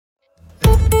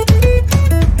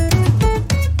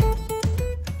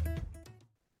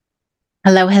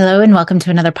Hello, hello, and welcome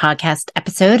to another podcast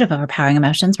episode of Overpowering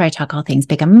Emotions, where I talk all things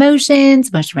big emotions,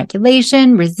 emotion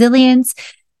regulation, resilience.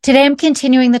 Today, I'm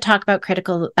continuing the talk about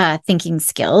critical thinking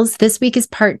skills. This week is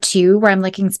part 2, where I'm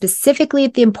looking specifically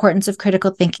at the importance of critical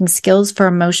thinking skills for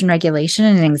emotion regulation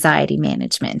and anxiety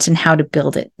management and how to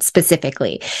build it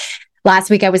specifically.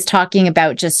 Last week, I was talking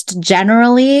about just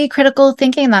generally critical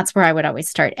thinking. That's where I would always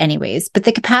start anyways. But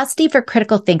the capacity for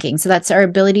critical thinking, so that's our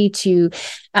ability to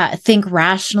think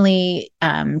rationally,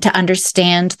 to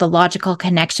understand the logical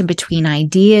connection between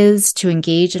ideas, to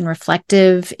engage in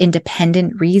reflective,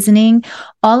 independent reasoning.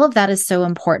 All of that is so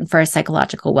important for our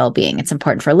psychological well-being. It's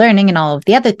important for learning and all of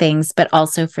the other things, but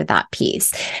also for that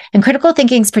piece. And critical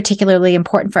thinking is particularly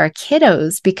important for our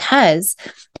kiddos because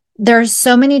there are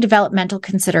so many developmental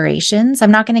considerations. I'm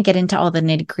not going to get into all the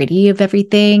nitty gritty of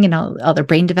everything and all their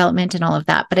brain development and all of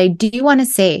that. But I do want to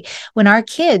say when our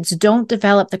kids don't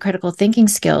develop the critical thinking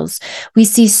skills, we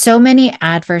see so many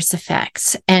adverse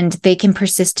effects and they can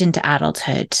persist into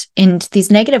adulthood. And these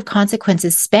negative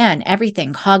consequences span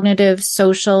everything: cognitive,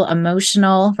 social,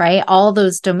 emotional, right? All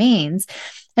those domains.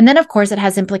 And then, of course, it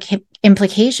has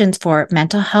implications for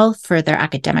mental health, for their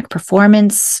academic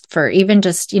performance, for even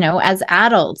just, as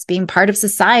adults, being part of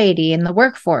society and the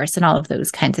workforce and all of those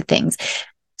kinds of things.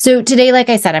 So today, like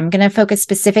I said, I'm going to focus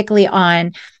specifically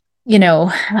on,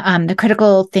 the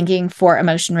critical thinking for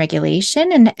emotion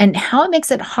regulation and how it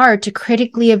makes it hard to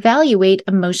critically evaluate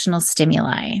emotional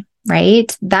stimuli.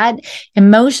 Right? That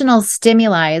emotional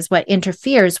stimuli is what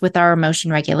interferes with our emotion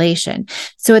regulation.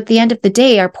 So at the end of the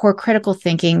day, our poor critical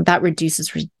thinking, that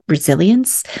reduces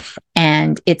resilience,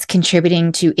 and it's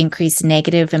contributing to increased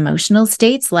negative emotional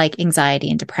states like anxiety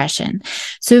and depression.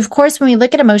 So of course, when we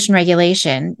look at emotion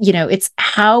regulation, it's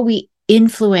how we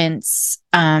influence,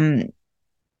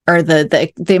 or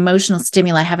the emotional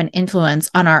stimuli have an influence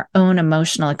on our own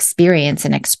emotional experience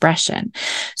and expression.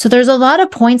 So there's a lot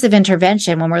of points of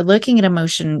intervention when we're looking at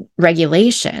emotion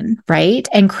regulation, right?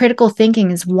 And critical thinking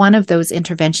is one of those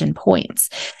intervention points.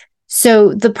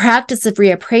 So the practice of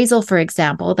reappraisal, for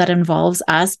example, that involves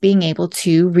us being able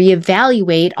to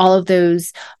reevaluate all of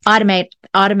those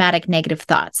automatic negative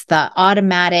thoughts, the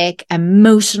automatic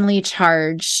emotionally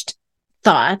charged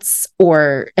thoughts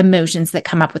or emotions that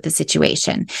come up with the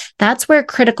situation. That's where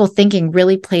critical thinking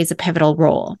really plays a pivotal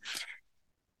role.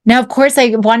 Now, of course,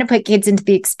 I want to put kids into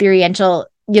the experiential,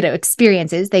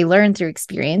 experiences. They learn through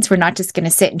experience. We're not just going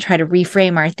to sit and try to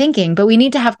reframe our thinking, but we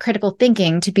need to have critical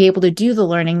thinking to be able to do the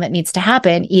learning that needs to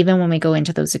happen, even when we go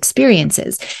into those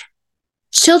experiences.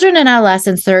 Children and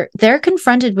adolescents, they're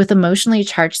confronted with emotionally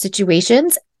charged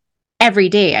situations every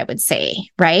day, I would say,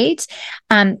 right?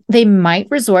 They might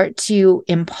resort to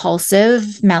impulsive,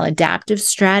 maladaptive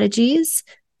strategies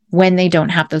when they don't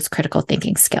have those critical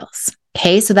thinking skills.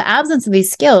 Okay, so the absence of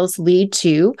these skills lead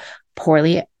to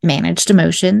poorly managed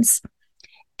emotions.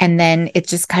 And then it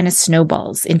just kind of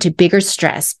snowballs into bigger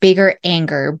stress, bigger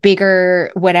anger,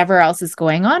 bigger whatever else is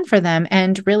going on for them,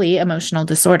 and really emotional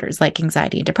disorders like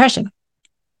anxiety and depression.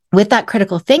 With that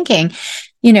critical thinking,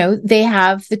 they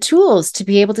have the tools to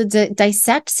be able to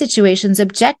dissect situations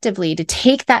objectively, to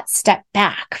take that step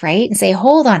back, right? And say,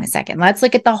 hold on a second, let's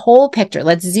look at the whole picture.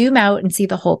 Let's zoom out and see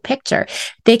the whole picture.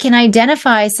 They can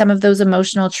identify some of those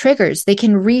emotional triggers. They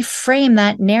can reframe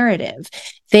that narrative.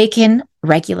 They can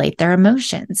regulate their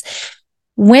emotions.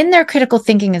 When their critical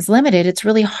thinking is limited, it's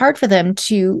really hard for them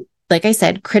to, like I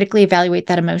said, critically evaluate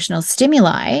that emotional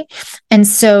stimuli. And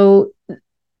so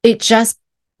it just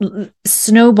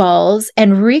snowballs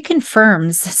and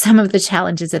reconfirms some of the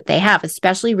challenges that they have,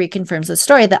 especially reconfirms the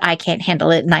story that I can't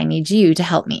handle it and I need you to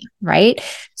help me, right?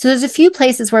 So there's a few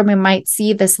places where we might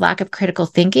see this lack of critical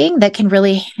thinking that can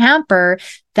really hamper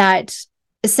that.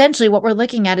 Essentially, what we're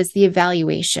looking at is the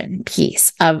evaluation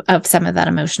piece of some of that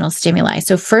emotional stimuli.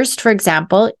 So first, for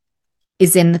example,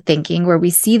 is in the thinking where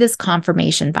we see this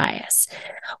confirmation bias.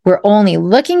 We're only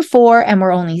looking for and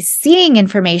we're only seeing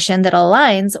information that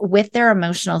aligns with their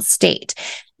emotional state.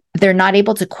 They're not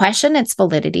able to question its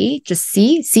validity. Just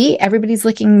see, everybody's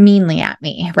looking meanly at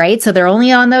me, right? So they're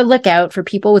only on the lookout for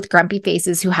people with grumpy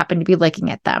faces who happen to be looking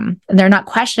at them. And they're not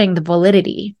questioning the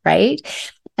validity, right?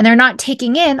 And they're not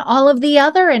taking in all of the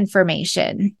other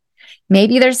information.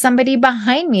 Maybe there's somebody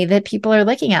behind me that people are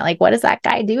looking at, like, what is that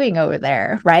guy doing over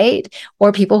there, right?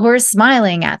 Or people who are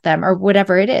smiling at them or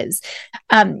whatever it is.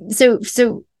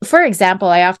 So for example,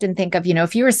 I often think of,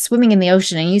 if you were swimming in the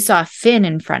ocean and you saw a fin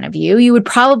in front of you, you would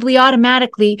probably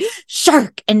automatically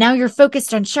shark. And now you're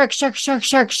focused on shark, shark, shark,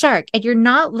 shark, shark. And you're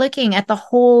not looking at the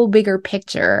whole bigger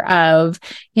picture of,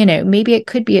 maybe it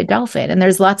could be a dolphin. And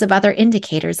there's lots of other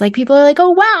indicators. Like people are like,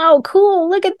 oh, wow, cool.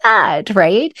 Look at that,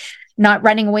 right? not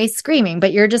running away screaming,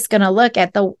 but you're just going to look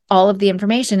at all of the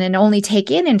information and only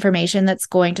take in information that's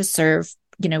going to serve,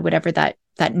 whatever that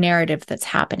narrative that's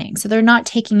happening. So they're not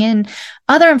taking in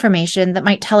other information that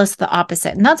might tell us the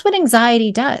opposite. And that's what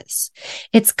anxiety does.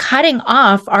 It's cutting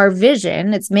off our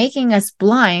vision. It's making us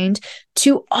blind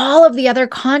to all of the other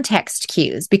context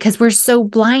cues because we're so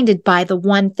blinded by the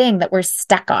one thing that we're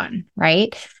stuck on,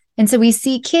 right? And so we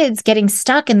see kids getting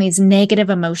stuck in these negative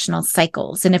emotional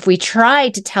cycles. And if we try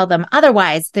to tell them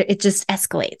otherwise, it just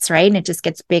escalates, right? And it just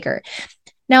gets bigger.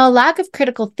 Now, a lack of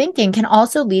critical thinking can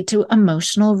also lead to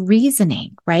emotional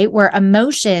reasoning, right? Where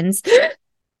emotions,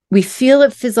 we feel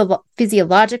it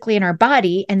physiologically in our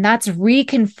body, and that's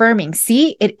reconfirming.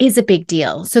 See, it is a big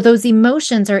deal. So those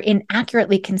emotions are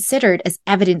inaccurately considered as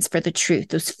evidence for the truth,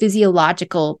 those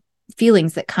physiological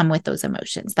feelings that come with those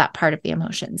emotions, that part of the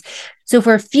emotions. So if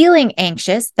we're feeling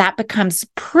anxious, that becomes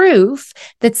proof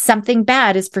that something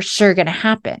bad is for sure going to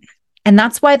happen. And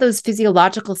that's why those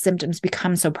physiological symptoms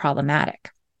become so problematic.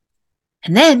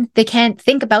 And then they can't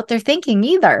think about their thinking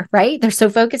either, right? They're so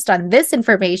focused on this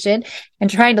information and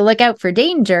trying to look out for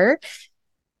danger.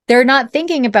 They're not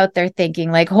thinking about their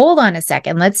thinking, like, hold on a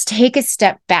second, let's take a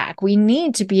step back. We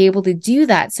need to be able to do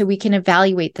that so we can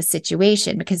evaluate the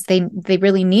situation, because they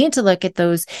really need to look at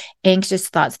those anxious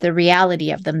thoughts, the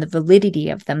reality of them, the validity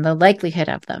of them, the likelihood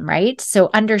of them, right? So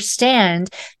understand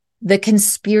the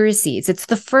conspiracies. It's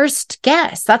the first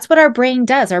guess. That's what our brain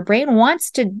does. Our brain wants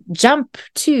to jump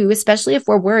to, especially if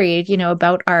we're worried,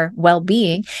 about our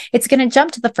well-being, it's going to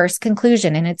jump to the first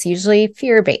conclusion. And it's usually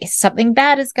fear-based. Something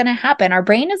bad is going to happen. Our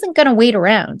brain isn't going to wait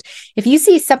around. If you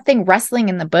see something rustling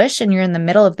in the bush and you're in the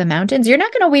middle of the mountains, you're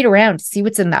not going to wait around to see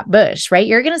what's in that bush, right?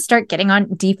 You're going to start getting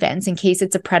on defense in case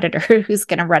it's a predator who's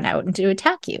going to run out and to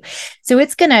attack you. So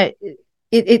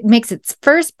it makes its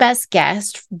first best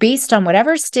guess based on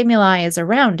whatever stimuli is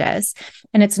around us,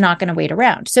 and it's not going to wait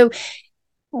around. So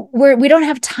we don't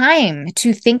have time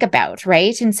to think about,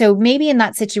 right? And so maybe in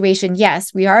that situation,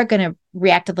 yes, we are going to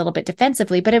react a little bit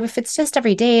defensively, but if it's just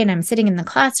every day and I'm sitting in the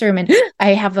classroom and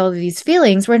I have all of these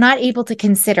feelings, we're not able to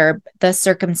consider the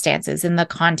circumstances and the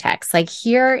context. Like,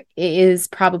 here is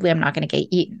probably I'm not going to get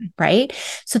eaten, right?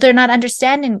 So they're not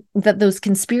understanding that those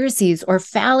conspiracies or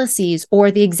fallacies or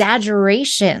the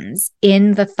exaggerations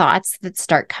in the thoughts that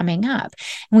start coming up.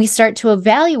 And we start to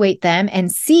evaluate them and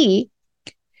see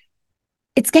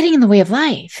it's getting in the way of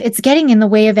life. It's getting in the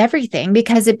way of everything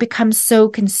because it becomes so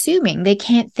consuming. They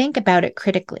can't think about it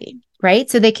critically, right?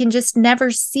 So they can just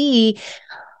never see,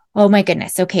 oh my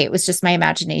goodness, okay, it was just my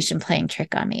imagination playing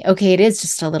trick on me. Okay, it is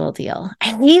just a little deal. I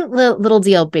hate little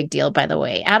deal, big deal, by the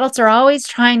way. Adults are always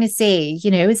trying to say,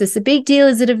 is this a big deal?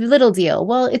 Is it a little deal?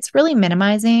 Well, it's really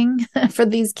minimizing for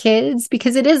these kids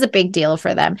because it is a big deal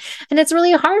for them. And it's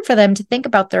really hard for them to think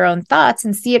about their own thoughts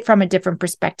and see it from a different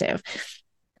perspective.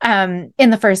 In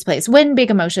the first place, when big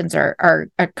emotions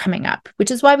are coming up, which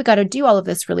is why we got to do all of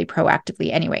this really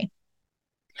proactively anyway.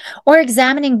 Or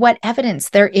examining what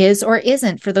evidence there is or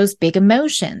isn't for those big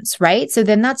emotions, right? So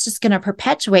then that's just going to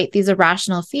perpetuate these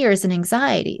irrational fears and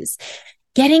anxieties.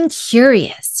 Getting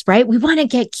curious, right? We want to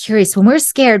get curious. When we're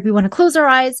scared, we want to close our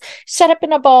eyes, shut up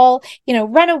in a ball,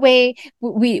 run away.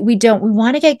 We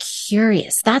want to get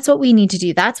curious. That's what we need to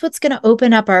do. That's what's going to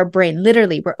open up our brain.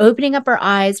 Literally, we're opening up our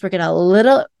eyes. We're going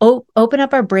to open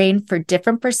up our brain for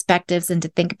different perspectives and to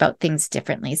think about things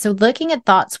differently. So looking at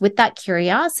thoughts with that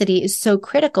curiosity is so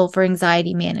critical for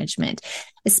anxiety management,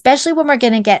 especially when we're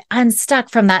going to get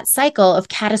unstuck from that cycle of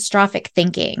catastrophic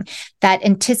thinking, that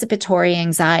anticipatory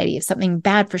anxiety if something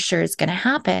bad for sure is going to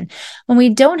happen. When we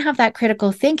don't have that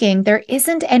critical thinking, there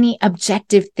isn't any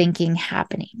objective thinking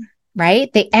happening,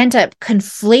 right? They end up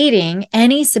conflating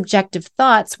any subjective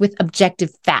thoughts with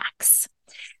objective facts.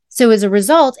 So as a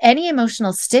result, any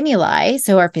emotional stimuli,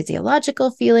 so our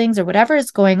physiological feelings or whatever is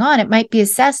going on, it might be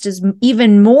assessed as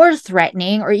even more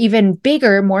threatening or even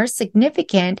bigger, more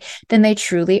significant than they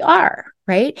truly are,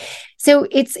 right? So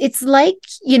it's like,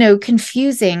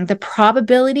 confusing the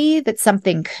probability that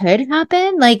something could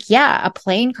happen. Like, yeah, a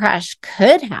plane crash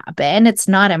could happen. It's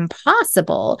not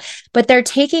impossible, but they're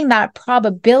taking that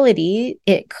probability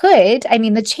it could. I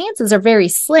mean, the chances are very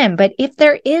slim, but if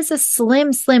there is a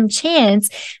slim chance,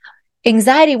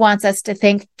 anxiety wants us to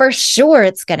think for sure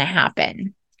it's going to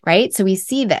happen, right? So we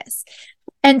see this.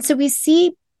 And so we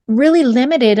see really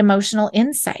limited emotional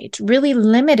insight, really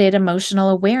limited emotional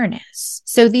awareness.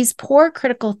 So these poor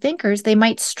critical thinkers, they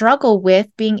might struggle with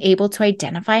being able to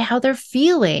identify how they're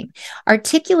feeling,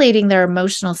 articulating their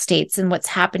emotional states and what's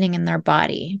happening in their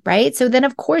body, right? So then,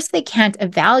 of course, they can't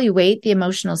evaluate the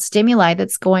emotional stimuli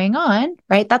that's going on,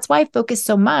 right? That's why I focus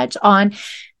so much on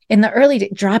in the early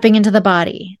dropping into the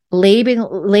body,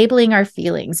 labeling our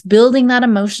feelings, building that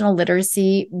emotional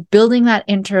literacy, building that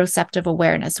interoceptive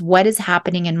awareness. What is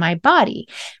happening in my body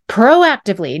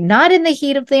proactively, not in the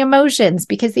heat of the emotions,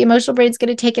 because the emotional brain's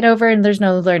going to take it over and there's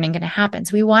no learning going to happen.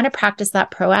 So we want to practice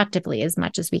that proactively as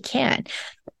much as we can.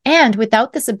 And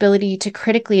without this ability to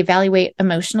critically evaluate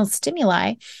emotional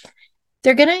stimuli,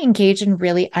 they're going to engage in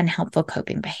really unhelpful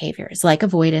coping behaviors like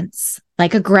avoidance,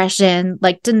 like aggression,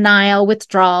 like denial,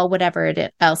 withdrawal, whatever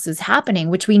else is happening,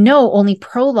 which we know only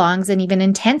prolongs and even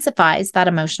intensifies that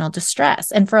emotional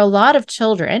distress. And for a lot of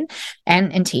children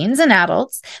and teens and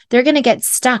adults, they're going to get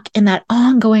stuck in that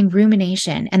ongoing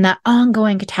rumination and that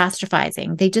ongoing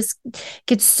catastrophizing. They just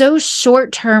get so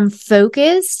short-term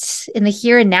focused in the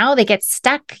here and now. They get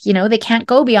stuck, they can't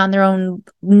go beyond their own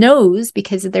nose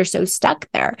because they're so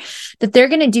stuck there, that they're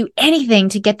going to do anything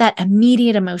to get that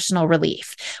immediate emotional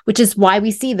relief, which is why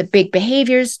we see the big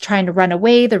behaviors, trying to run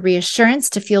away, the reassurance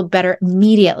to feel better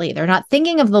immediately. They're not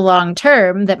thinking of the long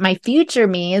term, that my future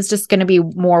me is just going to be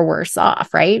more worse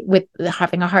off, right? With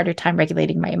having a harder time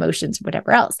regulating my emotions,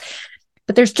 whatever else.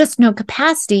 But there's just no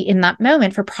capacity in that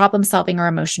moment for problem solving or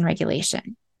emotion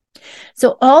regulation.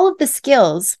 So all of the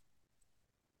skills,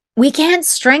 we can't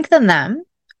strengthen them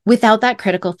without that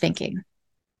critical thinking.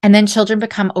 And then children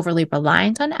become overly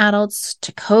reliant on adults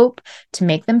to cope, to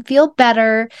make them feel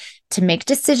better, to make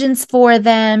decisions for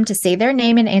them, to say their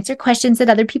name and answer questions that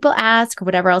other people ask or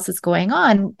whatever else is going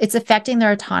on. It's affecting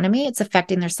their autonomy. It's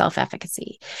affecting their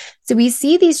self-efficacy. So we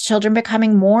see these children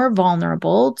becoming more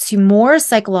vulnerable to more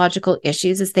psychological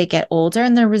issues as they get older,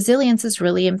 and their resilience is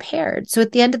really impaired. So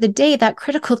at the end of the day, that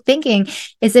critical thinking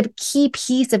is a key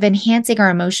piece of enhancing our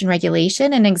emotion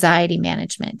regulation and anxiety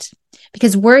management,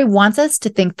 because worry wants us to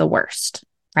think the worst,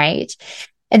 right?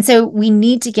 And so we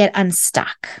need to get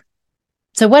unstuck.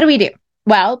 So what do?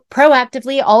 Well,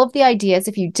 proactively, all of the ideas,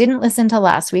 if you didn't listen to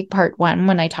last week, part 1,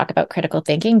 when I talk about critical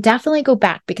thinking, definitely go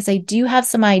back, because I do have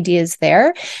some ideas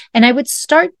there. And I would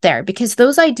start there because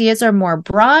those ideas are more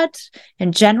broad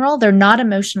and general. They're not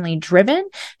emotionally driven.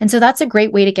 And so that's a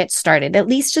great way to get started, at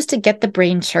least just to get the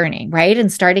brain churning, right?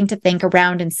 And starting to think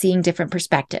around and seeing different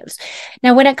perspectives.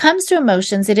 Now, when it comes to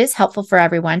emotions, it is helpful for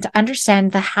everyone to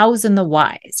understand the hows and the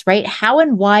whys, right? How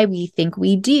and why we think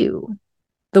we do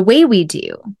the way we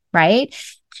do, right?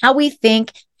 How we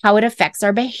think, how it affects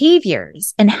our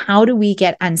behaviors, and how do we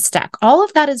get unstuck? All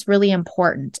of that is really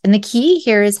important. And the key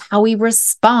here is how we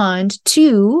respond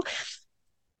to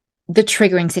the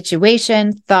triggering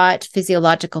situation, thought,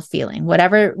 physiological feeling,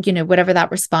 whatever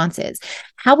that response is,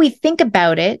 how we think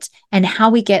about it and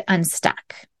how we get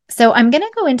unstuck. So I'm going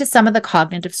to go into some of the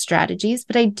cognitive strategies,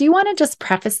 but I do want to just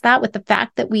preface that with the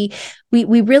fact that we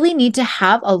really need to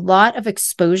have a lot of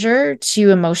exposure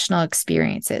to emotional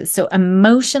experiences. So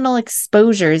emotional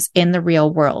exposures in the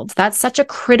real world. That's such a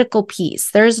critical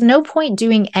piece. There's no point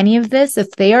doing any of this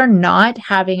if they are not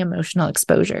having emotional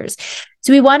exposures.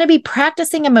 So we want to be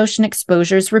practicing emotion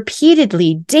exposures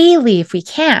repeatedly, daily, if we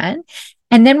can.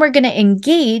 And then we're going to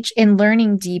engage in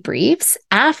learning debriefs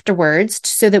afterwards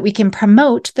so that we can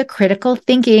promote the critical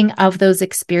thinking of those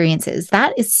experiences.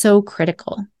 That is so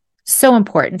critical, so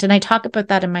important. And I talk about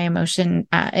that in my emotion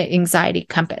anxiety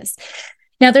compass.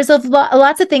 Now, there's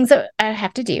lots of things that I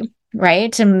have to do,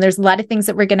 right? And there's a lot of things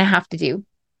that we're going to have to do.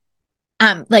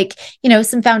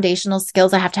 Some foundational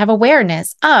skills. I have to have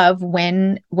awareness of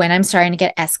when I'm starting to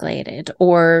get escalated,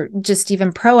 or just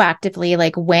even proactively,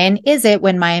 like when is it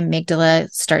when my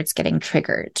amygdala starts getting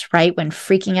triggered, right? When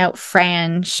freaking out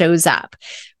Fran shows up,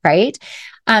 right?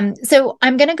 So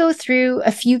I'm going to go through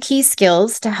a few key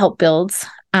skills to help build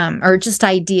or just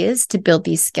ideas to build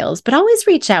these skills, but always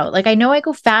reach out. Like, I know I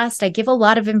go fast, I give a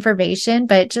lot of information,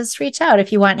 but just reach out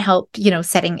if you want help,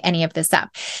 setting any of this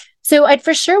up. So I'd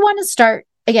for sure want to start,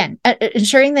 again,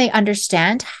 ensuring they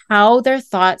understand how their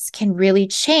thoughts can really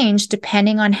change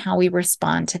depending on how we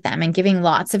respond to them, and giving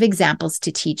lots of examples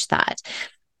to teach that.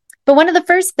 But one of the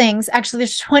first things, actually,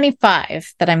 there's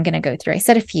 25 that I'm going to go through. I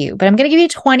said a few, but I'm going to give you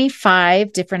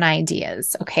 25 different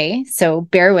ideas. Okay. So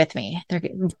bear with me. They're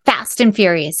fast and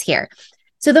furious here.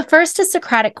 So the first is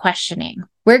Socratic questioning.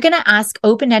 We're going to ask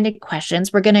open-ended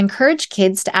questions. We're going to encourage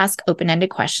kids to ask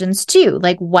open-ended questions too,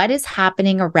 like what is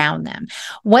happening around them?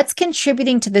 What's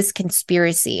contributing to this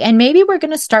conspiracy? And maybe we're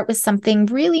going to start with something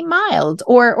really mild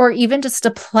or even just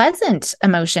a pleasant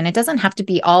emotion. It doesn't have to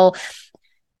be all,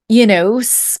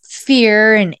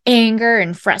 fear and anger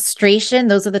and frustration.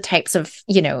 Those are the types of,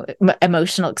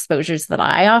 emotional exposures that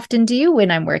I often do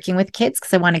when I'm working with kids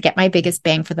because I want to get my biggest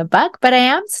bang for the buck. But I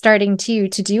am starting to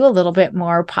do a little bit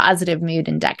more positive mood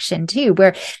induction too,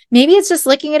 where maybe it's just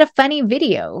looking at a funny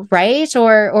video, right?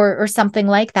 Or something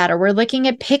like that. Or we're looking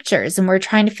at pictures and we're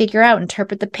trying to figure out,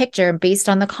 interpret the picture based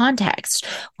on the context.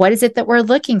 What is it that we're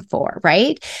looking for,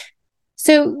 right?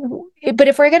 So, but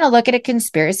if we're going to look at a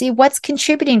conspiracy, what's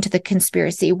contributing to the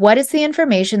conspiracy? What is the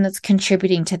information that's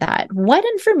contributing to that? What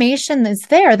information is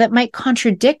there that might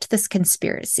contradict this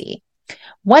conspiracy?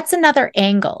 What's another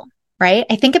angle, right?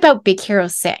 I think about Big Hero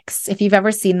 6, if you've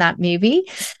ever seen that movie.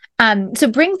 So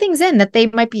bring things in that they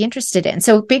might be interested in.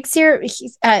 So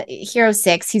Hero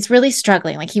 6, he's really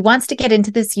struggling. Like he wants to get into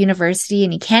this university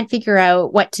and he can't figure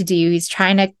out what to do. He's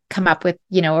trying to come up with,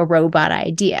 a robot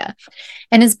idea.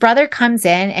 And his brother comes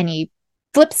in and he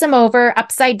flips him over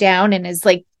upside down and is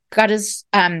like, got his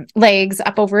legs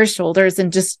up over his shoulders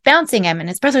and just bouncing him. And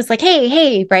his brother's like,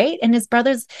 hey, right? And his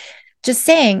brother's just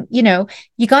saying, you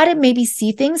got to maybe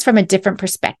see things from a different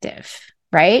perspective.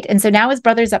 Right. And so now his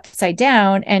brother's upside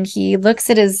down and he looks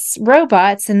at his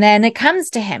robots and then it comes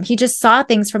to him. He just saw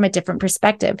things from a different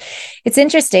perspective. It's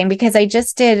interesting because I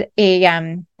just did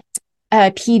a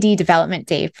PD development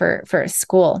day for a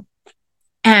school.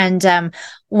 And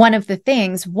one of the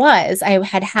things was I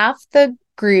had half the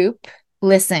group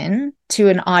listen to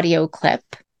an audio clip.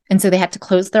 And so they had to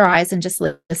close their eyes and just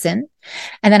listen.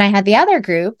 And then I had the other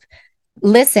group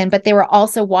listen, but they were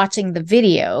also watching the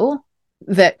video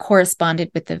that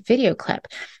corresponded with the video clip.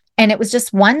 And it was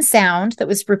just one sound that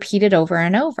was repeated over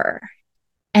and over.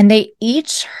 And they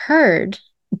each heard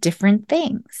different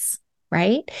things,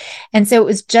 right? And so it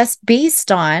was just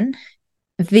based on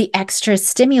the extra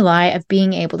stimuli of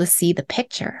being able to see the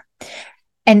picture.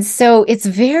 And so it's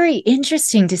very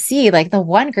interesting to see, like the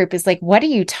one group is like, what are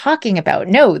you talking about?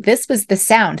 No, this was the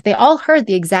sound. They all heard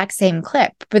the exact same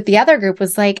clip, but the other group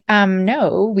was like,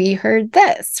 no, we heard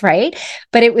this, right?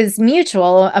 But it was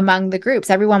mutual among the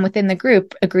groups. Everyone within the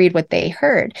group agreed what they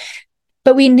heard.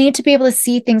 But we need to be able to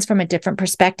see things from a different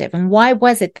perspective. And why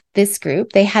was it that this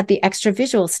group, they had the extra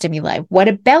visual stimuli? What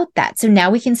about that? So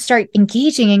now we can start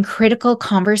engaging in critical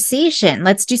conversation.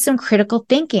 Let's do some critical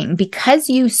thinking. Because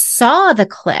you saw the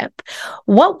clip,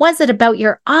 what was it about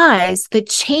your eyes that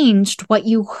changed what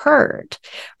you heard,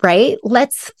 right?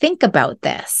 Let's think about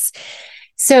this.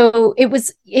 So it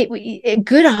was a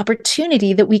good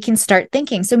opportunity that we can start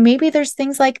thinking. So maybe there's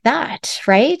things like that,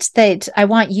 right? That I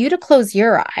want you to close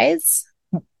your eyes.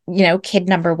 Kid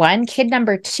number one, kid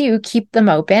number two, keep them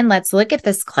open. Let's look at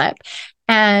this clip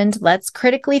and let's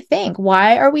critically think,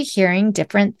 why are we hearing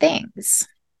different things?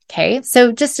 Okay.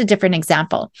 So just a different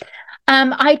example.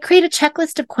 I'd create a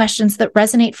checklist of questions that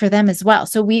resonate for them as well.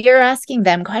 So we are asking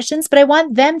them questions, but I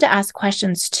want them to ask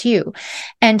questions too.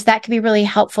 And that can be really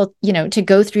helpful, to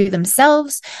go through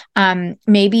themselves.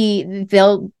 Maybe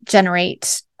they'll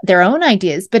generate their own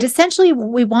ideas, but essentially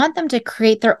we want them to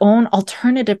create their own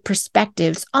alternative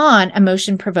perspectives on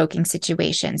emotion-provoking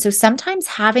situations. So sometimes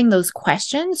having those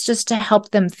questions just to help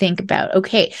them think about,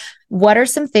 okay, what are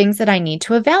some things that I need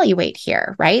to evaluate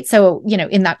here, right? So,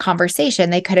 in that conversation,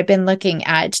 they could have been looking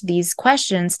at these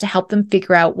questions to help them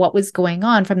figure out what was going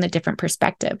on from the different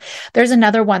perspective. There's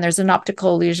another one, there's an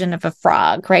optical illusion of a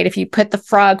frog, right? If you put the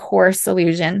frog horse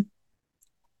illusion,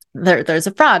 there's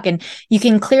a frog and you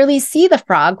can clearly see the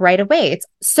frog right away. It's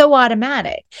so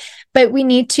automatic, but we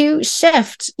need to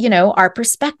shift, our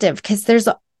perspective because there's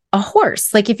a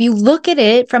horse. Like if you look at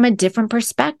it from a different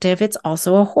perspective, it's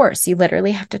also a horse. You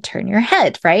literally have to turn your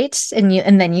head, right?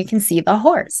 And then you can see the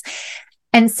horse.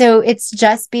 And so it's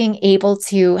just being able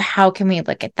to, how can we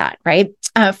look at that, right?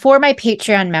 For my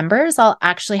Patreon members, I'll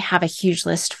actually have a huge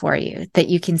list for you that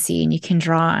you can see and you can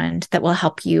draw on that will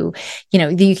help you,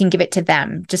 you can give it to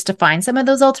them just to find some of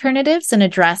those alternatives and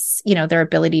address, their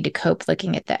ability to cope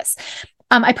looking at this.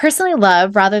 I personally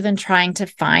love, rather than trying to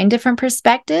find different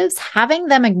perspectives, having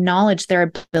them acknowledge their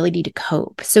ability to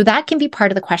cope. So that can be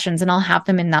part of the questions, and I'll have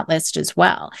them in that list as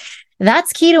well.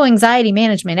 That's key to anxiety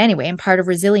management anyway, and part of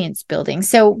resilience building.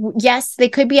 So yes, they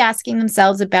could be asking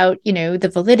themselves about,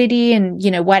 the validity and,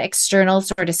 what external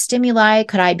sort of stimuli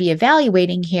could I be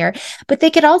evaluating here? But they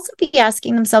could also be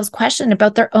asking themselves questions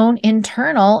about their own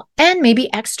internal and maybe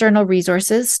external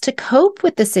resources to cope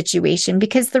with the situation,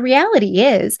 because the reality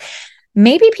is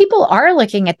maybe people are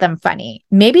looking at them funny.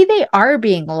 Maybe they are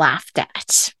being laughed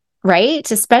at. Right?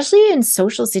 Especially in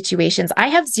social situations, I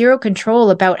have zero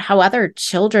control about how other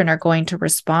children are going to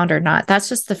respond or not. That's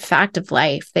just the fact of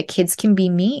life, that kids can be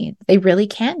mean. They really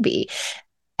can be.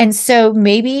 And so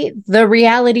maybe the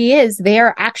reality is they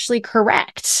are actually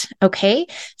correct. Okay.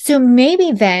 So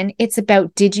maybe then it's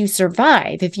about, did you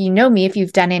survive? If you know me, if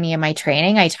you've done any of my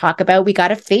training, I talk about, we got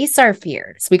to face our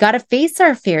fears. We got to face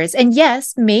our fears. And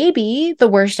yes, maybe the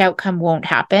worst outcome won't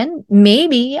happen.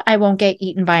 Maybe I won't get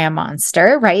eaten by a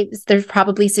monster, right? There's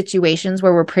probably situations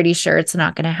where we're pretty sure it's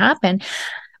not going to happen,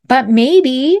 but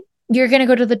maybe you're going to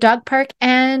go to the dog park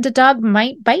and a dog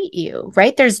might bite you,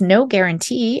 right? There's no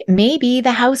guarantee. Maybe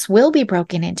the house will be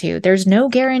broken into. There's no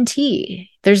guarantee.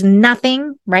 There's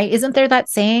nothing, right? Isn't there that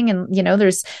saying? And,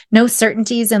 there's no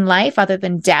certainties in life other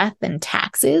than death and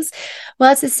taxes.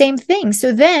 Well, it's the same thing.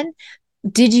 So then,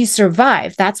 did you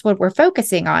survive? That's what we're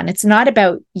focusing on. It's not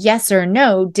about yes or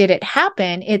no. Did it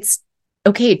happen? It's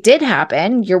okay, it did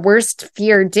happen. Your worst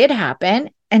fear did happen.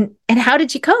 And how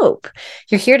did you cope?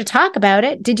 You're here to talk about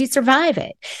it. Did you survive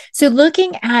it? So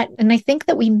looking at, and I think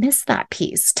that we miss that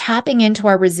piece, tapping into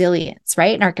our resilience,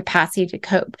 right? And our capacity to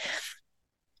cope.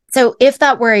 So if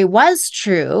that worry was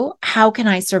true, how can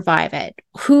I survive it?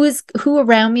 Who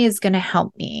around me is going to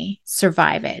help me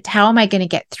survive it? How am I going to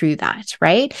get through that?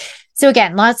 Right? So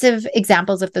again, lots of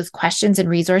examples of those questions and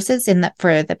resources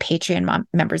for the Patreon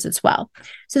members as well.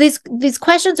 So these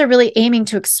questions are really aiming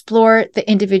to explore the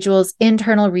individual's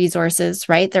internal resources,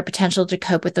 right? Their potential to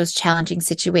cope with those challenging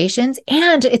situations.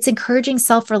 And it's encouraging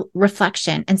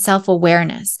self-reflection and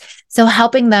self-awareness. So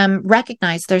helping them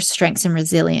recognize their strengths and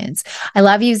resilience. I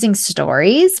love using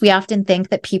stories. We often think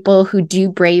that people who do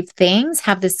brave things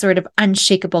have this sort of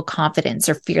unshakable confidence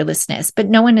or fearlessness, but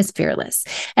no one is fearless.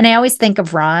 And I always think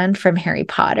of Ron from Harry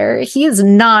Potter. He is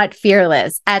not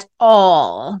fearless at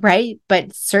all, right?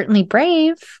 But certainly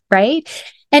brave, right?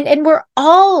 And we're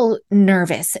all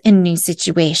nervous in new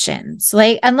situations.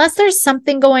 Like, unless there's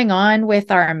something going on with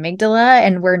our amygdala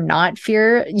and we're not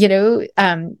there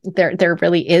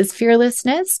really is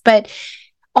fearlessness, but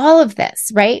all of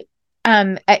this, right?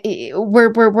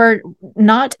 We're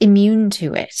not immune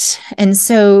to it. And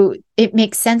so it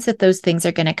makes sense that those things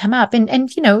are going to come up and,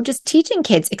 just teaching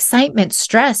kids excitement,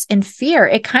 stress, and fear,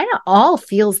 it kind of all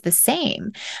feels the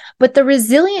same, but the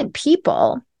resilient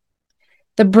people,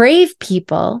 the brave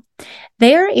people,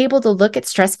 they are able to look at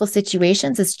stressful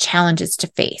situations as challenges to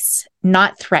face,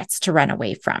 not threats to run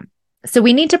away from. So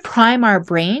we need to prime our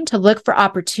brain to look for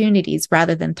opportunities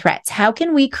rather than threats. How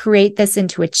can we create this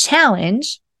into a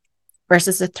challenge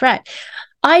versus a threat?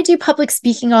 I do public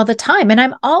speaking all the time and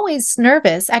I'm always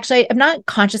nervous. Actually, I'm not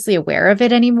consciously aware of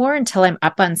it anymore until I'm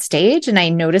up on stage and I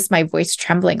notice my voice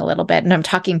trembling a little bit and I'm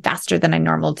talking faster than I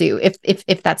normally do,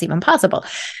 if that's even possible.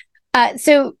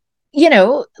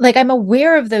 I'm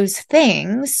aware of those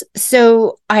things.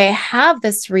 So I have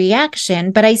this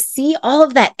reaction, but I see all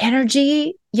of that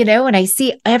energy, and I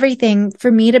see everything for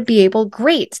me to be able,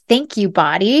 great. Thank you,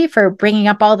 body, for bringing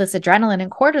up all this adrenaline and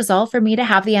cortisol for me to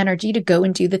have the energy to go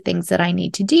and do the things that I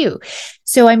need to do.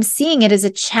 So I'm seeing it as a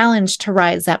challenge to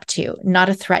rise up to, not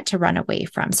a threat to run away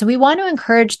from. So we want to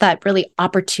encourage that really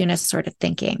opportunist sort of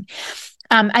thinking.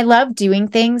 I love doing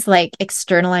things like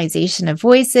externalization of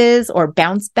voices or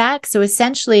bounce back. So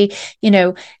essentially,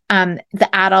 the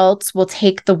adults will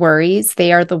take the worries.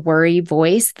 They are the worry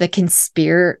voice, the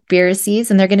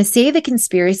conspiracies, and they're going to say the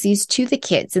conspiracies to the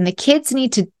kids. And the kids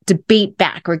need to debate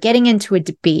back. We're getting into a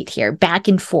debate here, back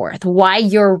and forth, why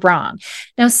you're wrong.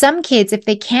 Now, some kids, if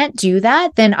they can't do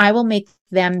that, then I will make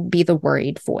them be the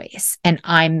worried voice. And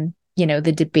I'm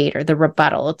the debater, the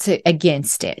rebuttal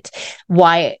against it,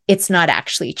 why it's not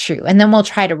actually true. And then we'll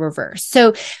try to reverse.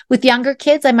 So with younger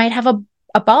kids, I might have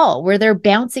a ball where they're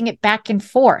bouncing it back and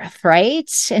forth, right?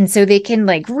 And so they can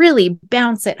really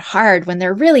bounce it hard when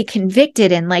they're really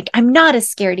convicted and I'm not a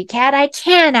scaredy cat. I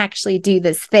can actually do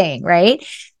this thing, right?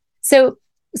 So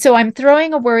I'm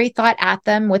throwing a worry thought at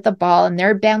them with a ball and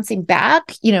they're bouncing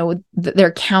back,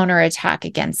 their counterattack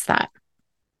against that.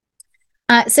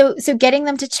 So getting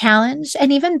them to challenge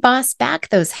and even boss back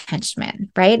those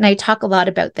henchmen, right? And I talk a lot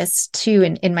about this too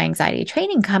in my anxiety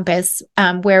training compass,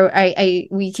 where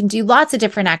we can do lots of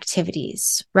different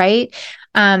activities, right?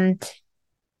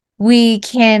 We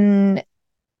can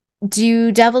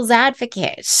do devil's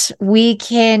advocate. We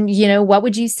can, what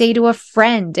would you say to a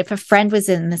friend if a friend was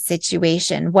in the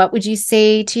situation? What would you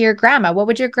say to your grandma? What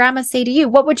would your grandma say to you?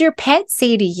 What would your pet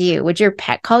say to you? Would your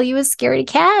pet call you a scaredy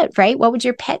cat, right? What would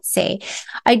your pet say?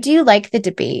 I do like the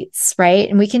debates, right?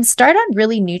 And we can start on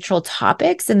really neutral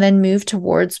topics and then move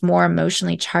towards more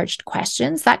emotionally charged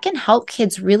questions. That can help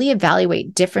kids really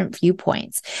evaluate different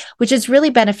viewpoints, which is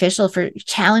really beneficial for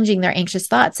challenging their anxious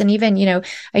thoughts. And even,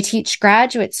 I teach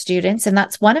graduate students, and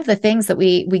that's one of the things that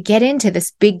we get into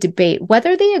this big debate,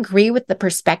 whether they agree with the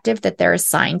perspective that they're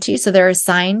assigned to. So they're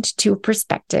assigned to a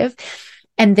perspective,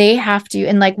 And they have to,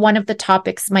 and like one of the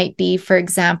topics might be, for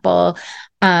example,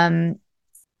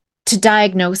 to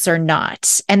diagnose or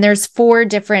not. And there's 4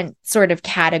 different sort of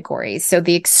categories. So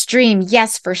the extreme,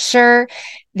 yes, for sure.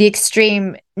 The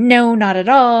extreme, no, not at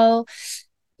all.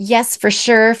 Yes, for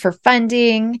sure, for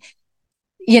funding.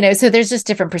 So there's just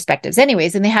different perspectives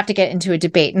anyways, and they have to get into a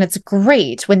debate. And it's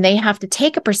great when they have to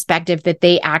take a perspective that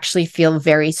they actually feel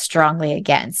very strongly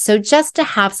against. So just to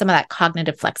have some of that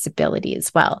cognitive flexibility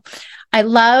as well. I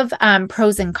love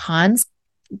pros and cons,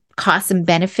 costs and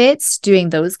benefits, doing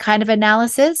those kind of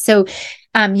analysis. So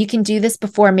you can do this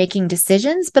before making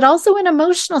decisions, but also in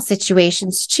emotional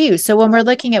situations too. So when we're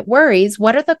looking at worries,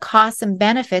 what are the costs and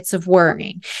benefits of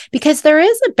worrying? Because there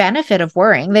is a benefit of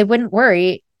worrying. They wouldn't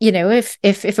worry, if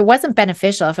it wasn't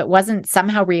beneficial, if it wasn't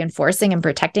somehow reinforcing and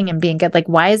protecting and being good. Like,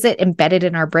 why is it embedded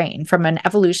in our brain? From an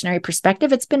evolutionary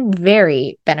perspective, it's been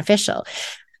very beneficial.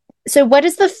 So what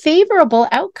is the favorable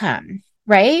outcome,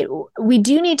 right? We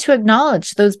do need to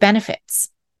acknowledge those benefits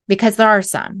because there are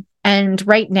some. And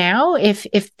right now, if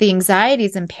the anxiety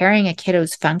is impairing a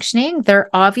kiddo's functioning, they're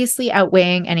obviously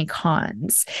outweighing any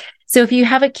cons. So if you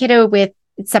have a kiddo with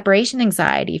separation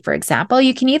anxiety, for example,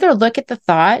 you can either look at the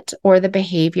thought or the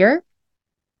behavior.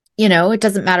 It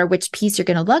doesn't matter which piece you're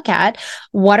going to look at.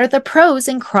 What are the pros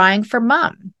in crying for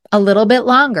mom a little bit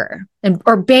longer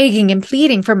or begging and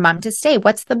pleading for mom to stay?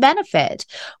 What's the benefit?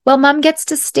 Well, mom gets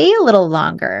to stay a little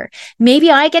longer. Maybe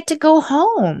I get to go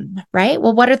home, right?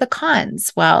 Well, what are the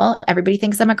cons? Well, everybody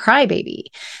thinks I'm a crybaby.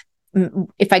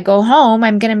 If I go home,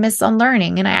 I'm going to miss on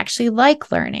learning, and I actually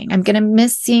like learning. I'm going to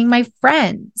miss seeing my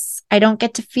friends. I don't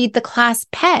get to feed the class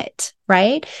pet,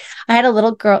 right? I had a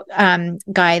little girl,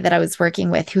 guy that I was working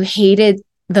with who hated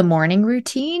the morning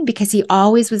routine because he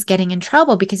always was getting in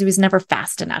trouble because he was never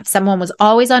fast enough. Someone was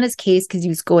always on his case because he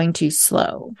was going too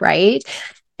slow, right?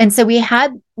 And so we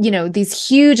had, these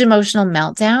huge emotional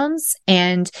meltdowns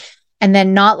and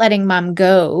then not letting mom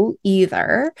go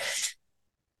either.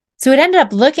 So it ended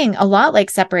up looking a lot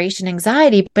like separation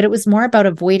anxiety, but it was more about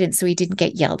avoidance. So he didn't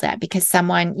get yelled at because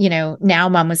someone, now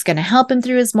mom was going to help him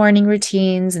through his morning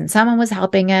routines and someone was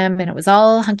helping him and it was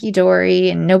all hunky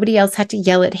dory and nobody else had to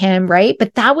yell at him. Right.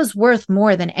 But that was worth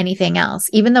more than anything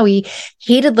else, even though he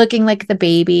hated looking like the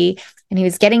baby and he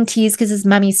was getting teased because his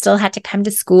mommy still had to come to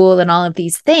school and all of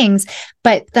these things.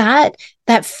 But that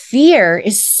fear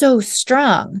is so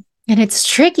strong. And it's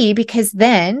tricky because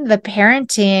then the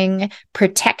parenting,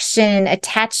 protection,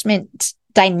 attachment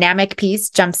dynamic piece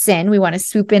jumps in. We want to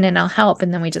swoop in and I'll help.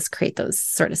 And then we just create those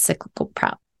sort of cyclical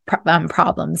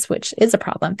problems, which is a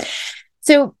problem.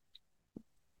 So,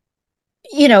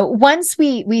 once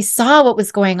we saw what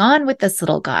was going on with this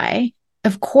little guy,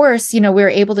 of course, we were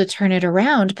able to turn it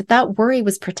around, but that worry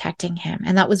was protecting him.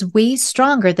 And that was way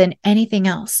stronger than anything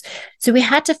else. So we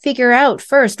had to figure out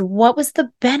first, what was the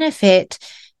benefit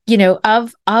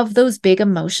of those big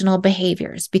emotional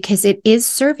behaviors, because it is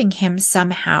serving him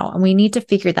somehow. And we need to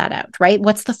figure that out, right?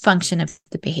 What's the function of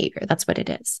the behavior? That's what it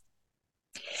is.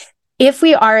 If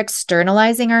we are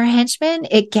externalizing our henchmen,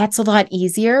 it gets a lot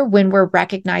easier when we're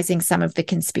recognizing some of the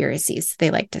conspiracies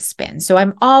they like to spin. So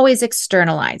I'm always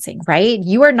externalizing, right?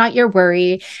 You are not your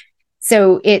worry.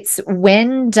 So it's,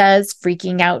 when does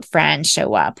freaking out Fran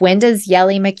show up? When does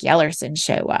Yelly McYellerson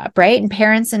show up, right? And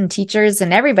parents and teachers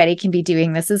and everybody can be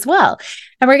doing this as well.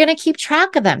 And we're going to keep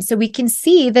track of them so we can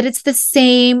see that it's the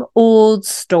same old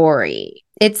story.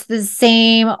 It's the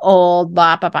same old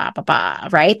blah, blah, blah, blah, blah,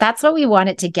 right? That's what we want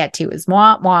it to get to, is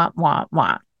wah, wah, wah,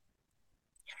 wah.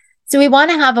 So we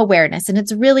want to have awareness, and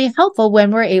it's really helpful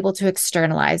when we're able to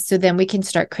externalize. So then we can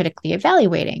start critically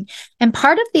evaluating. And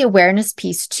part of the awareness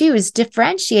piece too is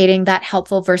differentiating that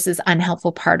helpful versus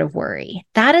unhelpful part of worry.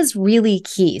 That is really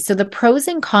key. So the pros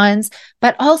and cons,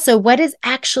 but also what is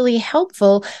actually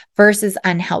helpful versus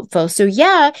unhelpful. So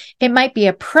yeah, it might be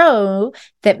a pro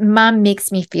that mom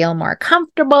makes me feel more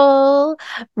comfortable,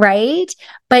 right?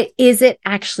 But is it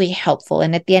actually helpful?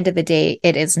 And at the end of the day,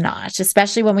 it is not,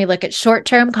 especially when we look at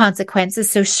short-term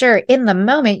consequences. So sure, in the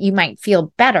moment, you might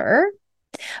feel better,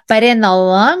 but in the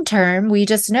long term, we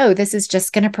just know this is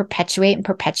just going to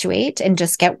perpetuate and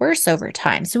just get worse over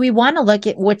time. So we want to look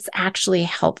at what's actually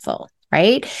helpful,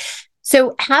 right?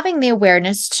 So having the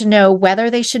awareness to know whether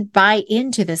they should buy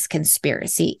into this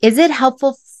conspiracy. Is it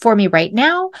helpful for me right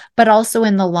now, but also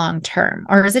in the long term?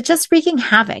 Or is it just wreaking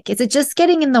havoc? Is it just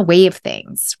getting in the way of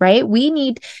things, right? We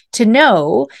need to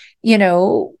know,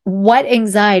 what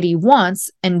anxiety wants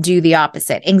and do the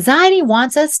opposite. Anxiety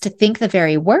wants us to think the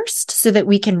very worst so that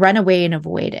we can run away and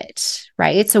avoid it,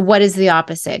 right? So what is the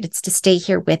opposite? It's to stay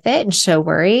here with it and show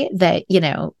worry that,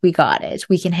 we got it.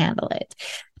 We can handle it.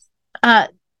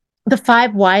 The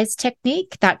 5 whys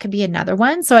technique, that could be another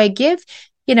one. So I give,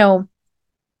 you know,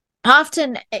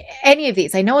 often any of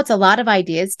these, I know it's a lot of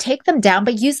ideas, take them down,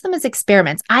 but use them as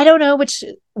experiments. I don't know which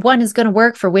one is going to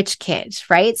work for which kid,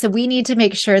 right? So we need to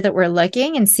make sure that we're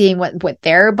looking and seeing what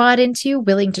they're bought into,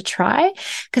 willing to try,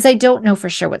 because I don't know for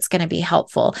sure what's going to be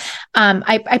helpful.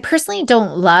 I personally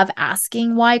don't love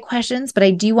asking why questions, but I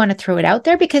do want to throw it out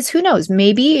there because who knows,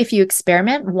 maybe if you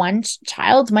experiment, one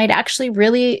child might actually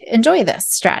really enjoy this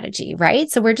strategy, right?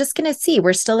 So we're just going to see.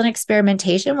 We're still in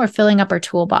experimentation. We're filling up our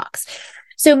toolbox.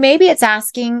 So maybe it's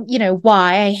asking,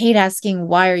 why. I hate asking,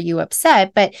 why are you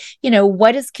upset? But,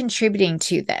 what is contributing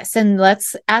to this? And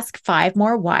let's ask 5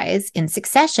 more whys in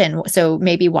succession. So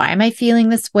maybe, why am I feeling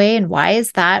this way? And why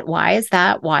is that? Why is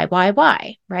that? Why,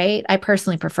 right? I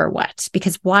personally prefer what,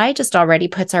 because why just already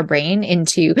puts our brain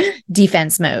into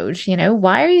defense mode.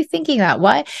 Why are you thinking that?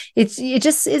 Why? It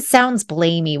sounds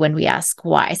blamey when we ask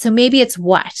why. So maybe it's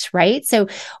what, right? So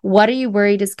what are you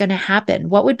worried is going to happen?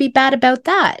 What would be bad about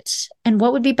that? And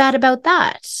what would be bad about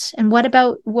that? And what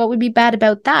would be bad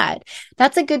about that?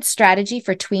 That's a good strategy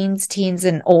for tweens, teens,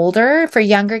 and older. For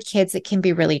younger kids, it can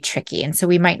be really tricky. And so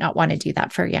we might not want to do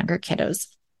that for younger kiddos.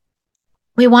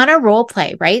 We want to role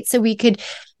play, right? So we could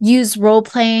use role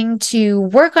playing to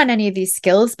work on any of these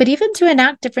skills, but even to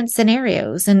enact different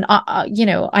scenarios and,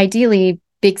 ideally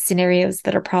big scenarios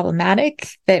that are problematic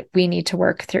that we need to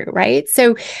work through, right?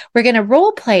 So we're going to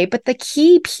role play, but the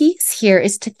key piece here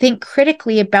is to think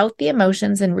critically about the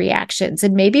emotions and reactions.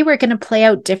 And maybe we're going to play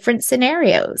out different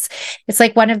scenarios. It's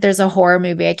like there's a horror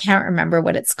movie. I can't remember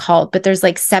what it's called, but there's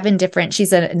like 7 different,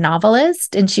 she's a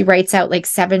novelist and she writes out like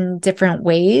 7 different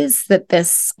ways that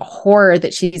this horror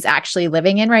that she's actually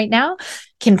living in right now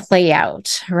can play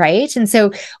out, right? And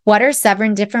so what are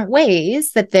 7 different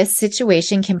ways that this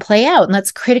situation can play out? And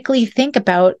let's critically think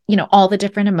about, all the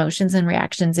different emotions and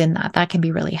reactions in that. That can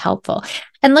be really helpful.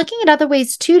 And looking at other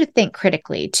ways too, to think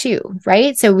critically too,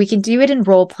 right? So we can do it in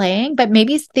role playing, but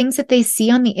maybe it's things that they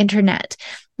see on the internet.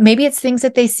 Maybe it's things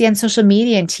that they see on social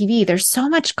media and TV. There's so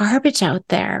much garbage out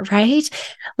there, right?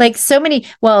 Like so many,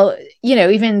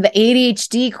 even the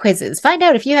ADHD quizzes, find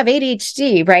out if you have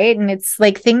ADHD, right? And it's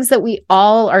like things that we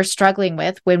all are struggling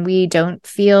with when we don't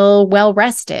feel well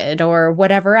rested or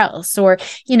whatever else. Or,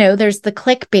 there's the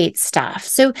clickbait stuff.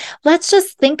 So let's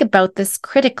just think about this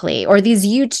critically, or these,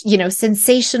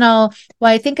 sensational,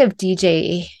 I think of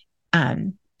DJ,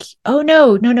 oh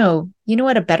no. You know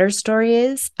what a better story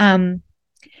is?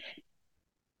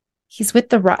 He's with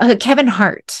Kevin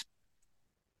Hart.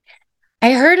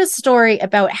 I heard a story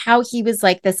about how he was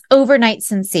like this overnight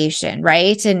sensation,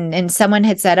 right? And someone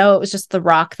had said, oh, it was just The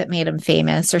Rock that made him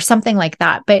famous or something like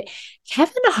that. But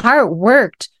Kevin Hart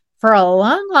worked for a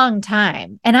long, long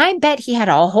time. And I bet he had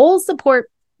a whole support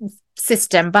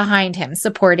system behind him,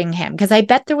 supporting him, because I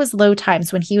bet there was low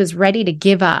times when he was ready to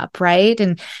give up, right?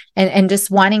 And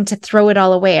just wanting to throw it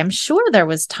all away. I'm sure there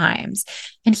was times,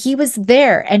 and he was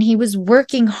there and he was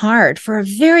working hard for a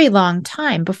very long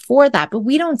time before that, but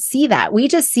we don't see that. We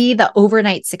just see the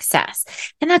overnight success,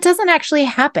 and that doesn't actually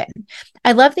happen.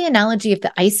 I love the analogy of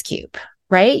the ice cube,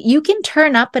 right? You can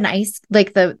turn up an ice,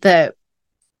 like the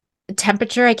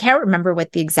temperature. I can't remember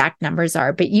what the exact numbers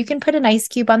are, but you can put an ice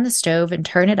cube on the stove and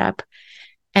turn it up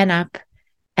and up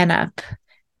and up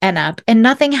and up, and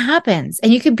nothing happens.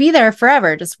 And you could be there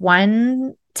forever, just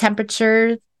one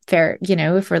temperature fair,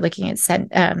 if we're looking at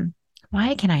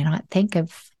why can I not think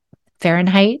of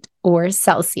Fahrenheit or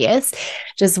Celsius?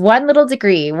 Just one little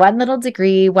degree, nothing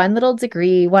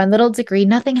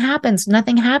happens.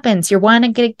 You're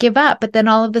wanting to give up, but then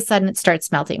all of a sudden it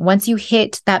starts melting once you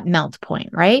hit that melt point,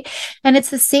 right? And it's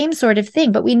the same sort of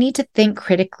thing, but we need to think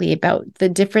critically about the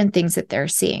different things that they're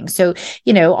seeing. So,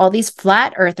 all these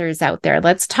flat earthers out there,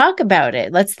 let's talk about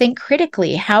it. Let's think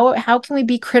critically. How can we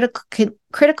be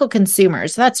critical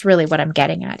consumers? That's really what I'm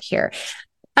getting at here.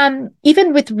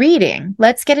 Even with reading,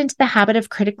 let's get into the habit of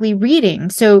critically reading.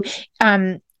 So,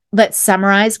 let's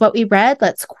summarize what we read.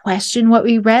 Let's question what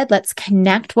we read. Let's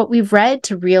connect what we've read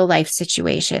to real life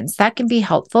situations. That can be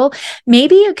helpful.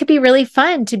 Maybe it could be really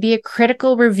fun to be a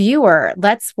critical reviewer.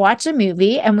 Let's watch a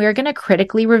movie and we're going to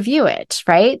critically review it,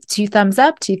 right? 2 thumbs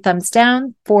up, 2 thumbs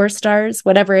down, 4 stars,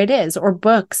 whatever it is, or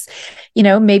books.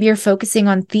 Maybe you're focusing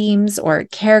on themes or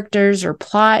characters or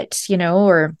plot,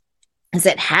 or is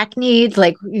it hackneyed?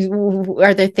 Like,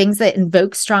 are there things that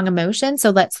invoke strong emotion?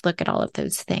 So let's look at all of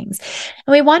those things.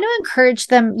 And we want to encourage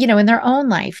them, in their own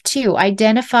life to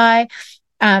identify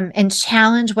and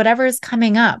challenge whatever is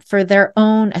coming up for their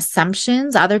own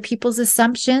assumptions, other people's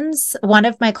assumptions. One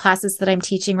of my classes that I'm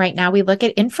teaching right now, we look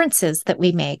at inferences that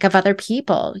we make of other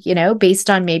people, based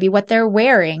on maybe what they're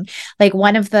wearing. Like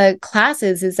one of the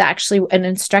classes is actually an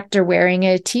instructor wearing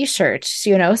a t-shirt,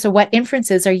 so what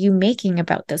inferences are you making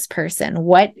about this person?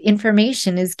 What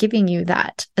information is giving you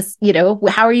that?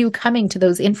 How are you coming to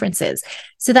those inferences?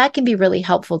 So that can be really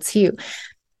helpful too.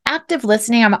 Active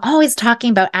listening, I'm always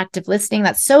talking about active listening.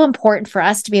 That's so important for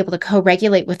us to be able to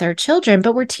co-regulate with our children,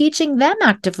 but we're teaching them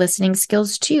active listening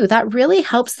skills too. That really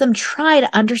helps them try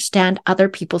to understand other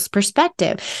people's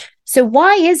perspective. So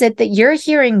why is it that you're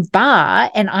hearing ba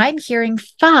and I'm hearing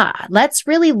fa? Let's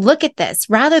really look at this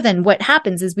rather than what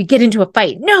happens is we get into a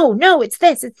fight. No, it's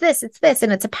this,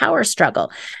 and it's a power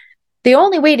struggle. The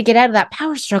only way to get out of that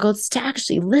power struggle is to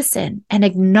actually listen and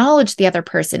acknowledge the other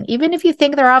person, even if you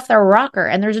think they're off their rocker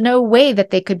and there's no way that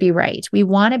they could be right. We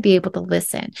want to be able to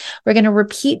listen. We're going to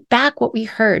repeat back what we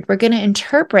heard. We're going to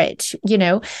interpret,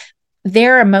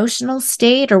 their emotional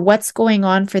state or what's going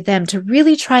on for them to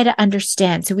really try to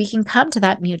understand so we can come to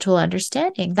that mutual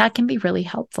understanding. That can be really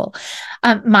helpful.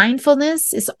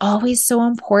 Mindfulness is always so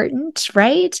important,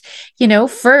 right?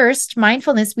 First,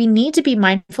 mindfulness, we need to be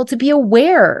mindful to be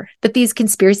aware that these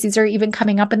conspiracies are even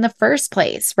coming up in the first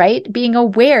place, right? Being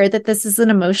aware that this is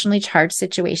an emotionally charged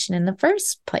situation in the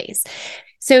first place.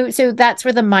 So that's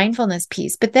where the mindfulness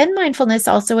piece, but then mindfulness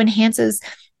also enhances,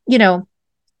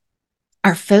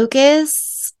 our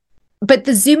focus, but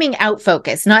the zooming out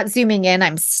focus, not zooming in,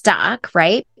 I'm stuck,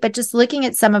 right? But just looking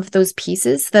at some of those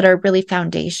pieces that are really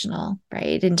foundational,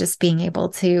 right? And just being able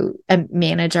to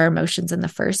manage our emotions in the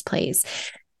first place.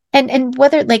 And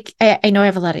whether I know I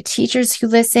have a lot of teachers who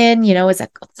listen, as a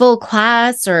full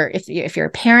class, or if you're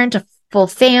a parent, a full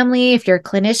family, if you're a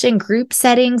clinician, group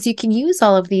settings, you can use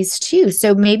all of these too.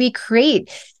 So maybe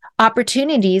create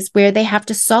opportunities where they have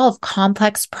to solve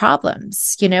complex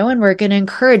problems, and we're going to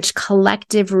encourage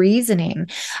collective reasoning.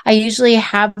 I usually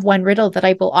have one riddle that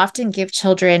I will often give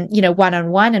children,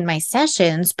 one-on-one in my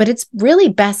sessions, but it's really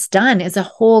best done as a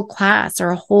whole class or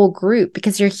a whole group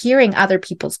because you're hearing other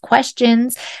people's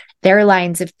questions, their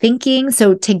lines of thinking.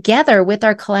 So together with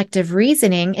our collective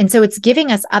reasoning. And so it's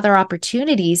giving us other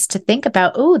opportunities to think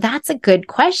about, oh, that's a good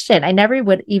question. I never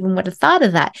would have thought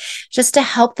of that, just to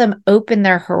help them open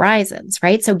their horizons,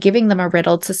 right? So giving them a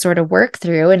riddle to sort of work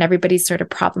through and everybody's sort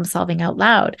of problem solving out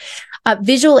loud.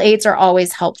 Visual aids are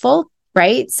always helpful,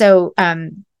 right? So,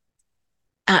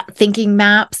 thinking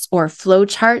maps or flow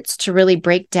charts to really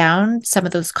break down some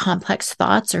of those complex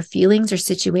thoughts or feelings or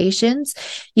situations.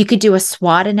 You could do a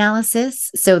SWOT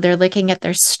analysis. So they're looking at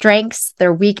their strengths,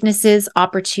 their weaknesses,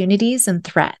 opportunities, and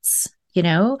threats.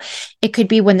 It could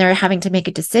be when they're having to make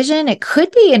a decision. It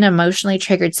could be an emotionally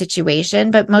triggered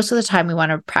situation, but most of the time we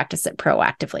want to practice it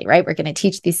proactively, right? We're going to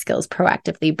teach these skills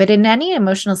proactively. But in any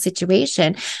emotional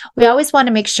situation, we always want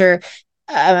to make sure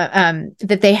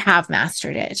that they have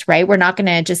mastered it, right? We're not going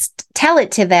to just tell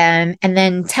it to them and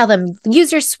then tell them,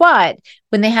 use your SWOT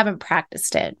when they haven't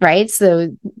practiced it, right?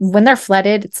 So when they're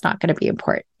flooded, it's not going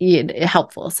to be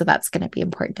helpful. So that's going to be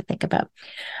important to think about.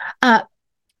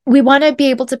 We want to be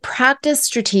able to practice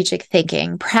strategic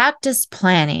thinking, practice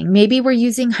planning. Maybe we're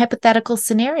using hypothetical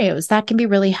scenarios. That can be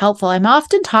really helpful. I'm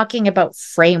often talking about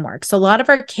frameworks. A lot of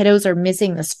our kiddos are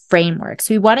missing this framework.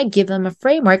 So we want to give them a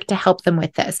framework to help them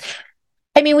with this.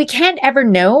 I mean, we can't ever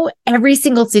know every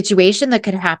single situation that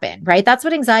could happen, right? That's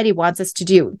what anxiety wants us to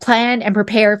do. Plan and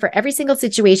prepare for every single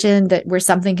situation where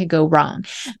something could go wrong.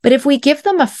 But if we give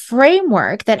them a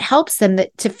framework that helps them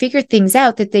to figure things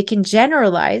out, that they can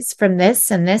generalize from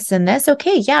this and this and this,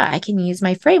 okay, yeah, I can use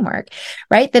my framework,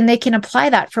 right? Then they can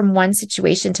apply that from one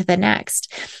situation to the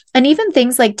next. And even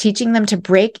things like teaching them to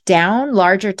break down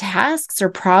larger tasks or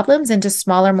problems into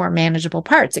smaller, more manageable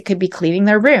parts. It could be cleaning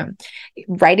their room,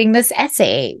 writing this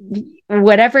essay,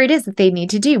 whatever it is that they need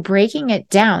to do, breaking it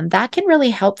down. That can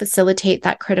really help facilitate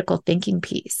that critical thinking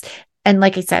piece. And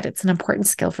like I said, it's an important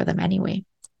skill for them anyway.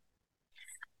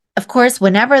 Of course,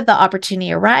 whenever the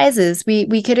opportunity arises,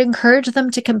 we could encourage them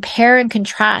to compare and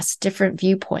contrast different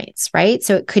viewpoints, right?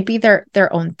 So it could be their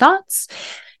own thoughts.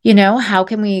 How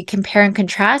can we compare and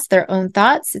contrast their own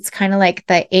thoughts? It's kind of like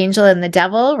the angel and the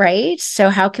devil, right? So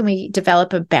how can we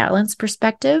develop a balanced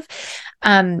perspective?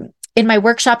 In my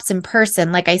workshops in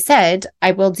person, like I said,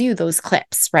 I will do those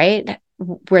clips, right?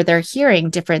 Where they're hearing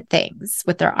different things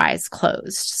with their eyes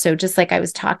closed. So just like I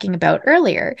was talking about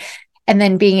earlier, and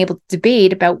then being able to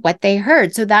debate about what they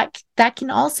heard. So that that can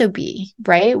also be,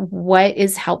 right? What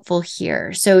is helpful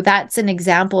here? So that's an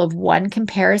example of one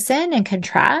comparison and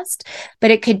contrast, but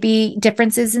it could be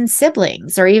differences in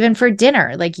siblings or even for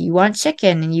dinner, like you want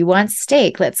chicken and you want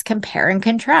steak. Let's compare and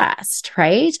contrast,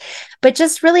 right? But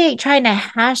just really trying to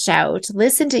hash out,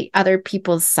 listen to other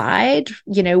people's side.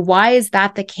 Why is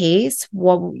that the case?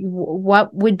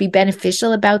 What would be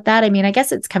beneficial about that? I mean, I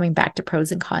guess it's coming back to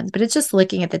pros and cons, but it's just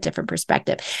looking at the different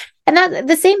perspective. And that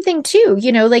the same thing too,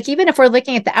 like even if we're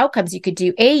looking at the outcomes, you could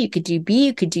do A, you could do B,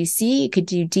 you could do C, you could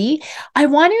do D. I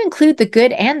want to include the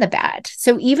good and the bad.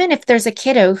 So even if there's a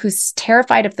kiddo who's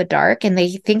terrified of the dark and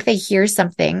they think they hear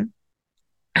something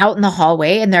out in the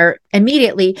hallway and they're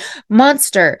immediately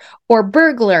monster or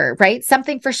burglar, right?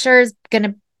 Something for sure is going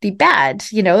to be bad,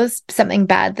 something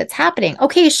bad that's happening.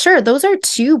 Okay, sure. Those are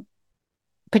two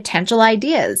potential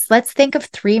ideas. Let's think of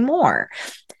three more.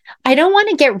 I don't want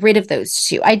to get rid of those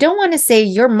two. I don't want to say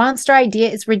your monster idea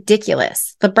is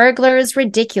ridiculous. The burglar is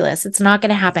ridiculous. It's not going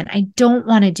to happen. I don't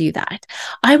want to do that.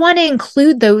 I want to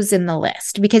include those in the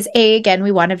list because A, again,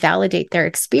 we want to validate their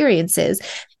experiences.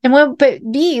 But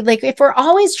B, like if we're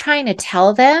always trying to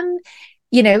tell them,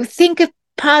 think of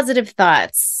positive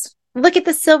thoughts. Look at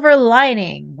the silver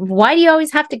lining. Why do you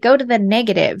always have to go to the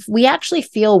negative? We actually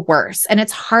feel worse and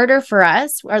it's harder for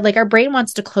us, or like our brain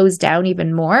wants to close down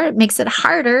even more. It makes it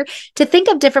harder to think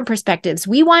of different perspectives.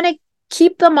 We want to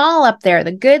keep them all up there,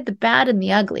 the good, the bad, and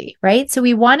the ugly, right? So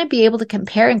we want to be able to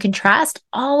compare and contrast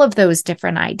all of those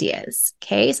different ideas.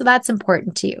 Okay. So that's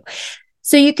important too.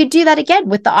 So you could do that again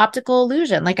with the optical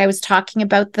illusion. Like I was talking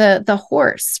about the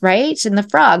horse, right? And the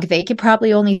frog, they could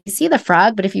probably only see the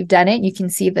frog, but if you've done it, you can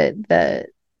see the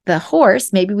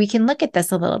horse. Maybe we can look at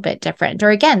this a little bit different. Or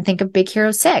again, think of Big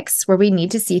Hero 6, where we need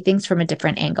to see things from a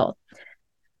different angle.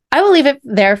 I will leave it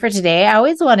there for today. I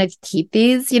always want to keep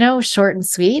these, short and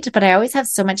sweet, but I always have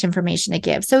so much information to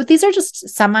give. So these are just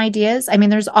some ideas. I mean,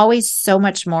 there's always so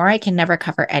much more. I can never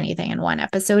cover anything in one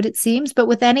episode, it seems. But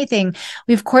with anything,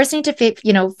 we of course need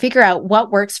to, figure out what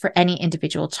works for any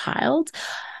individual child.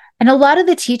 And a lot of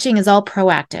the teaching is all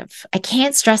proactive. I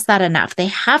can't stress that enough. They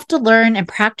have to learn and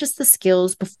practice the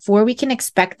skills before we can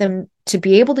expect them to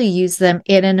be able to use them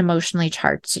in an emotionally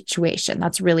charged situation.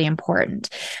 That's really important.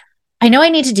 I know I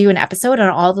need to do an episode on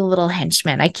all the little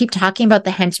henchmen. I keep talking about the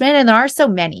henchmen and there are so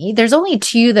many. There's only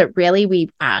two that really we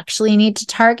actually need to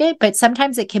target, but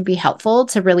sometimes it can be helpful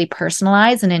to really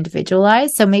personalize and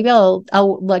individualize. So maybe I'll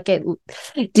look at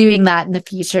doing that in the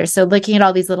future. So looking at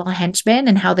all these little henchmen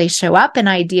and how they show up and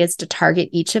ideas to target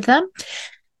each of them,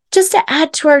 just to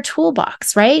add to our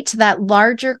toolbox, right? To that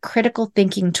larger critical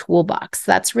thinking toolbox.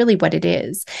 That's really what it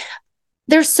is.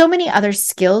 There's so many other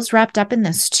skills wrapped up in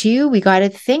this too. We got to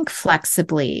think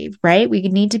flexibly, right? We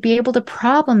need to be able to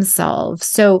problem solve.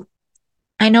 So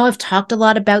I know I've talked a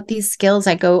lot about these skills.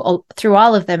 I go through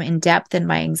all of them in depth in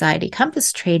my anxiety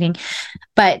compass training,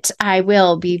 but I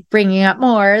will be bringing up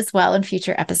more as well in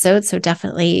future episodes. So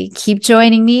definitely keep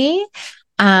joining me.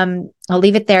 I'll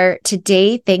leave it there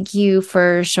today. Thank you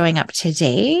for showing up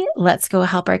today. Let's go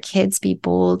help our kids be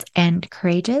bold and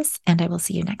courageous. And I will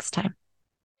see you next time.